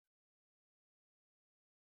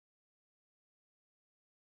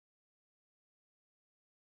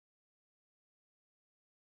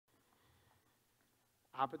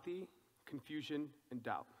apathy, confusion, and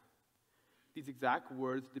doubt. These exact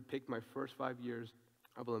words depict my first 5 years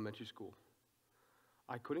of elementary school.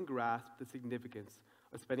 I couldn't grasp the significance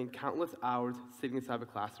of spending countless hours sitting inside a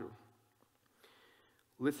classroom,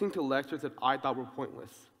 listening to lectures that I thought were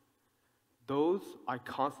pointless. Those I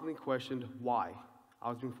constantly questioned why I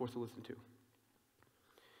was being forced to listen to.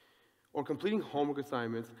 Or completing homework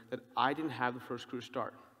assignments that I didn't have the first clue to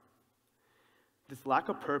start. This lack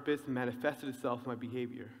of purpose manifested itself in my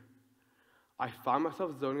behavior. I found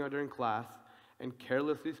myself zoning out during class and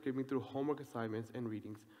carelessly skipping through homework assignments and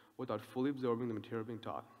readings without fully absorbing the material being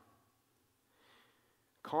taught.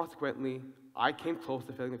 Consequently, I came close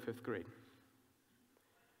to failing the 5th grade.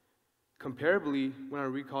 Comparably, when I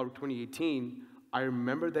recalled 2018, I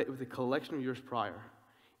remember that it was a collection of years prior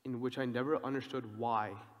in which I never understood why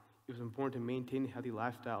it was important to maintain a healthy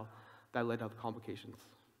lifestyle that led to health complications.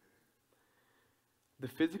 The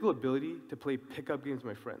physical ability to play pickup games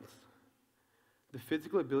with my friends, the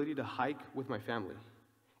physical ability to hike with my family,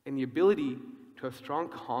 and the ability to have strong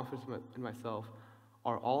confidence in myself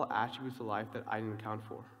are all attributes of life that I didn't account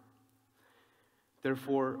for.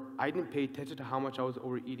 Therefore, I didn't pay attention to how much I was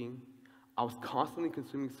overeating. I was constantly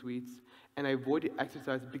consuming sweets, and I avoided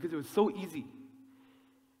exercise because it was so easy.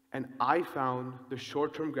 And I found the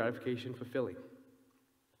short-term gratification fulfilling.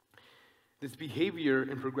 This behavior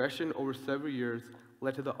and progression over several years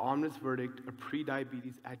led to the ominous verdict of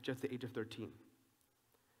pre-diabetes at just the age of 13.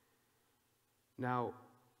 Now,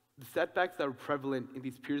 the setbacks that were prevalent in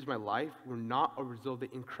these periods of my life were not a result of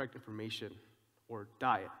the incorrect information or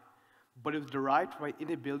diet, but it was derived from my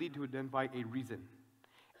inability to identify a reason,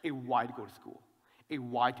 a why to go to school, a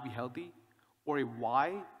why to be healthy, or a why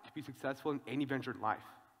to be successful in any venture in life.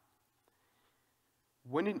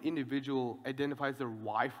 When an individual identifies their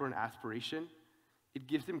why for an aspiration, it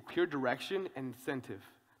gives them clear direction and incentive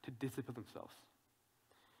to discipline themselves.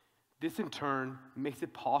 This, in turn, makes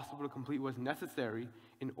it possible to complete what is necessary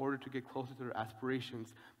in order to get closer to their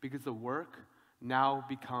aspirations because the work now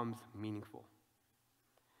becomes meaningful.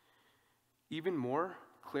 Even more,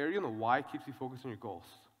 clarity on the why keeps you focused on your goals.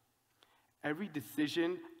 Every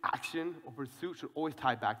decision, action, or pursuit should always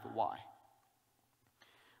tie back to why.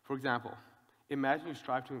 For example, imagine you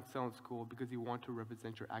strive to excel in school because you want to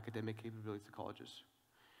represent your academic capabilities to colleges.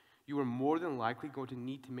 You are more than likely going to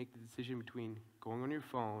need to make the decision between going on your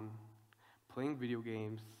phone, playing video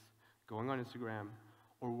games, going on Instagram,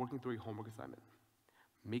 or working through a homework assignment,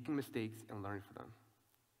 making mistakes and learning from them.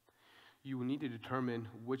 You will need to determine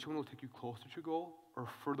which one will take you closer to your goal or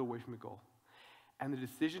further away from your goal. And the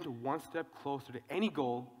decision to one step closer to any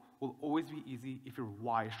goal will always be easy if your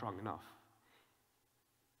why is strong enough.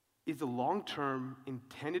 Is the long-term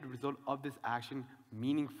intended result of this action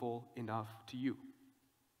meaningful enough to you?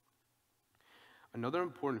 Another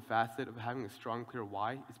important facet of having a strong, clear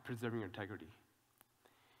why is preserving your integrity.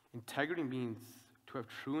 Integrity means to have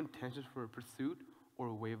true intentions for a pursuit or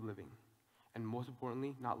a way of living, and most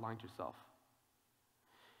importantly, not lying to yourself.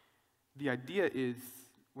 The idea is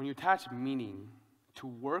when you attach meaning to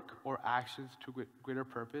work or actions to greater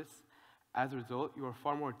purpose, as a result, you are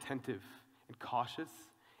far more attentive and cautious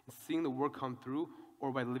in seeing the work come through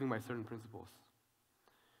or by living by certain principles.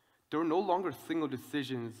 There are no longer single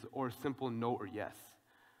decisions or a simple no or yes,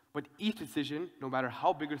 but each decision, no matter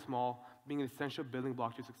how big or small, being an essential building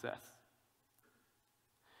block to success.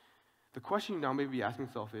 The question you now may be asking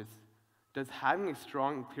yourself is, does having a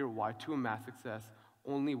strong and clear why to amass success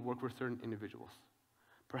only work for certain individuals?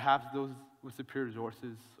 Perhaps those with superior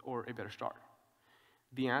resources or a better start?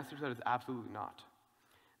 The answer to that is absolutely not.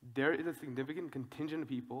 There is a significant contingent of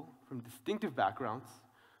people from distinctive backgrounds,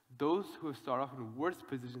 those who have started off in worse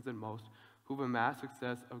positions than most, who have amassed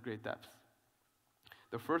success of great depths.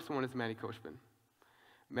 The first one is Manny Kochman.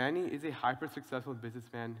 Manny is a hyper-successful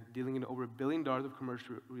businessman dealing in over $1 billion of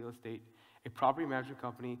commercial real estate, a property management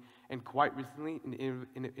company, and quite recently,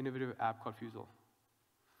 an innovative app called Fusel.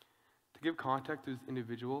 To give context to this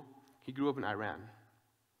individual, he grew up in Iran.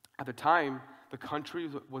 At the time, the country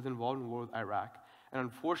was involved in war with Iraq, and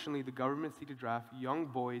unfortunately, the government seeked to draft young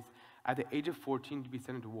boys at the age of 14 to be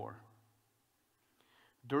sent into war.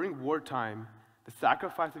 During wartime, the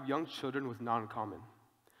sacrifice of young children was not uncommon.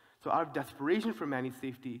 So out of desperation for Manny's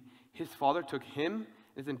safety, his father took him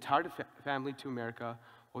and his entire family to America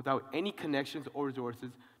without any connections or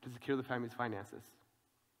resources to secure the family's finances.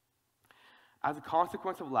 As a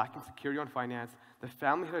consequence of lacking security on finance, the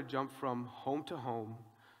family had to jump from home to home,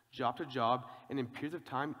 job to job, and in periods of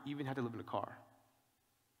time, even had to live in a car.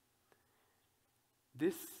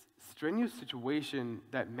 This strenuous situation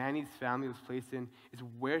that Manny's family was placed in is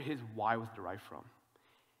where his why was derived from.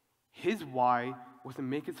 His why was to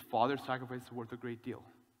make his father's sacrifice worth a great deal.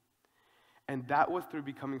 And that was through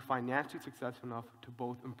becoming financially successful enough to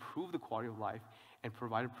both improve the quality of life and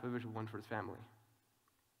provide a privileged one for his family.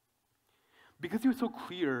 Because he was so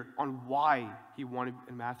clear on why he wanted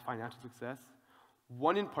to amass financial success,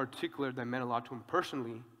 one in particular that meant a lot to him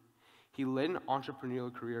personally, he led an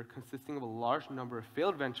entrepreneurial career consisting of a large number of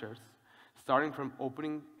failed ventures, starting from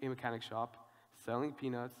opening a mechanic shop, selling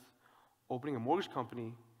peanuts, opening a mortgage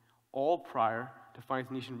company, all prior to finding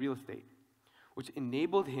his niche in real estate, which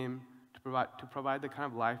enabled him to provide the kind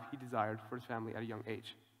of life he desired for his family at a young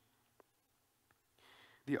age.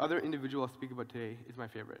 The other individual I'll speak about today is my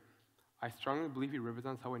favorite. I strongly believe he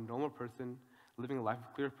represents how a normal person living a life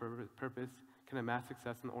of clear purpose can amass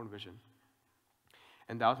success in their own vision.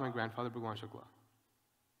 And that was my grandfather, Bhagwan Shukla.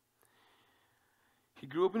 He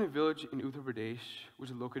grew up in a village in Uttar Pradesh,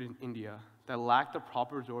 which is located in India, that lacked the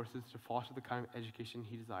proper resources to foster the kind of education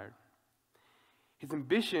he desired. His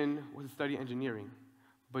ambition was to study engineering,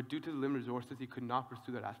 but due to the limited resources, he could not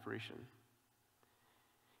pursue that aspiration.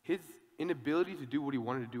 His inability to do what he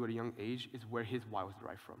wanted to do at a young age is where his why was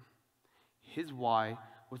derived from. His why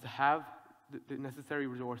was to have the necessary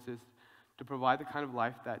resources to provide the kind of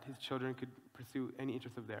life that his children could pursue any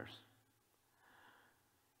interest of theirs.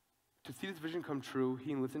 To see this vision come true,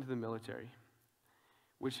 he enlisted into the military,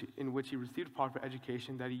 in which he received proper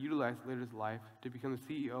education that he utilized later in his life to become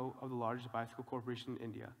the CEO of the largest bicycle corporation in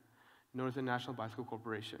India, known as the National Bicycle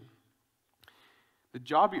Corporation. The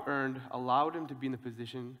job he earned allowed him to be in the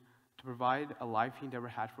position to provide a life he never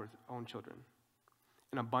had for his own children,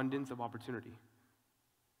 an abundance of opportunity.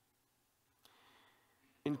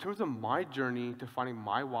 In terms of my journey to finding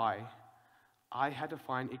my why, I had to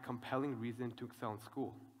find a compelling reason to excel in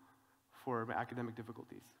school for my academic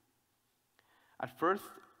difficulties. At first,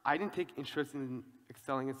 I didn't take interest in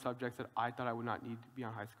excelling in subjects that I thought I would not need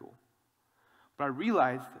beyond high school. But I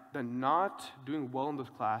realized that not doing well in those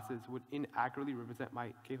classes would inaccurately represent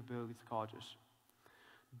my capabilities to colleges.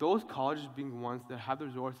 Those colleges being ones that have the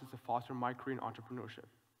resources to foster my career in entrepreneurship,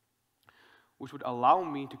 which would allow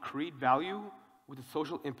me to create value with a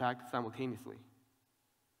social impact simultaneously.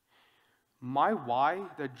 My why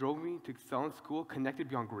that drove me to excel in school connected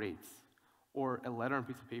beyond grades or a letter on a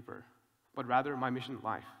piece of paper, but rather my mission in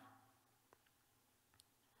life.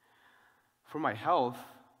 For my health,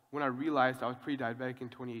 when I realized I was pre-diabetic in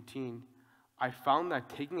 2018, I found that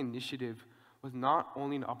taking initiative was not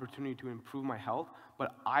only an opportunity to improve my health,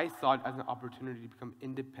 but I saw it as an opportunity to become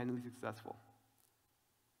independently successful.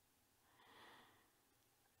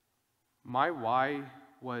 My why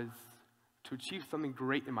was to achieve something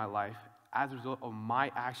great in my life as a result of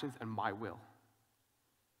my actions and my will.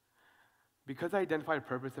 Because I identified a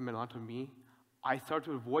purpose that meant a lot to me, I started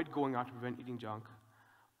to avoid going out to prevent eating junk.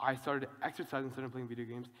 I started to exercise instead of playing video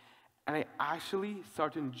games. And I actually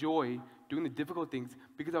started to enjoy doing the difficult things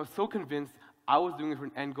because I was so convinced I was doing it for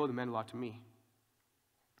an end goal that meant a lot to me.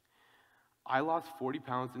 I lost 40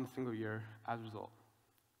 pounds in a single year as a result.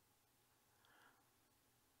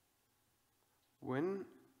 When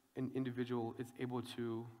an individual is able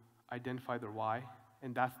to identify their why,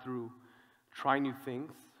 and that's through trying new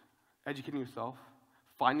things, educating yourself,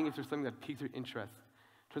 finding if there's something that piques your interest,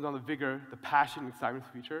 turns on the vigor, the passion, and excitement for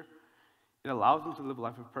the future, it allows them to live a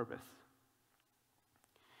life of purpose.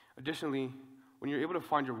 Additionally, when you're able to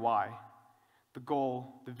find your why, the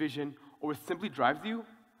goal, the vision, or what simply drives you,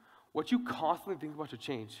 what you constantly think about should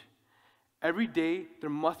change. Every day, there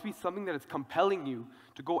must be something that is compelling you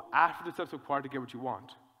to go after the steps required to get what you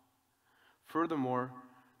want. Furthermore,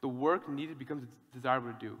 the work needed becomes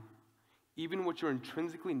desirable to do, even what you're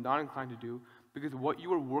intrinsically not inclined to do, because what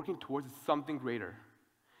you are working towards is something greater,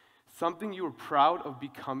 something you are proud of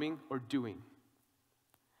becoming or doing.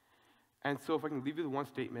 And so if I can leave you with one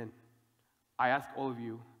statement, I ask all of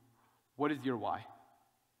you, what is your why?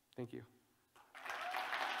 Thank you.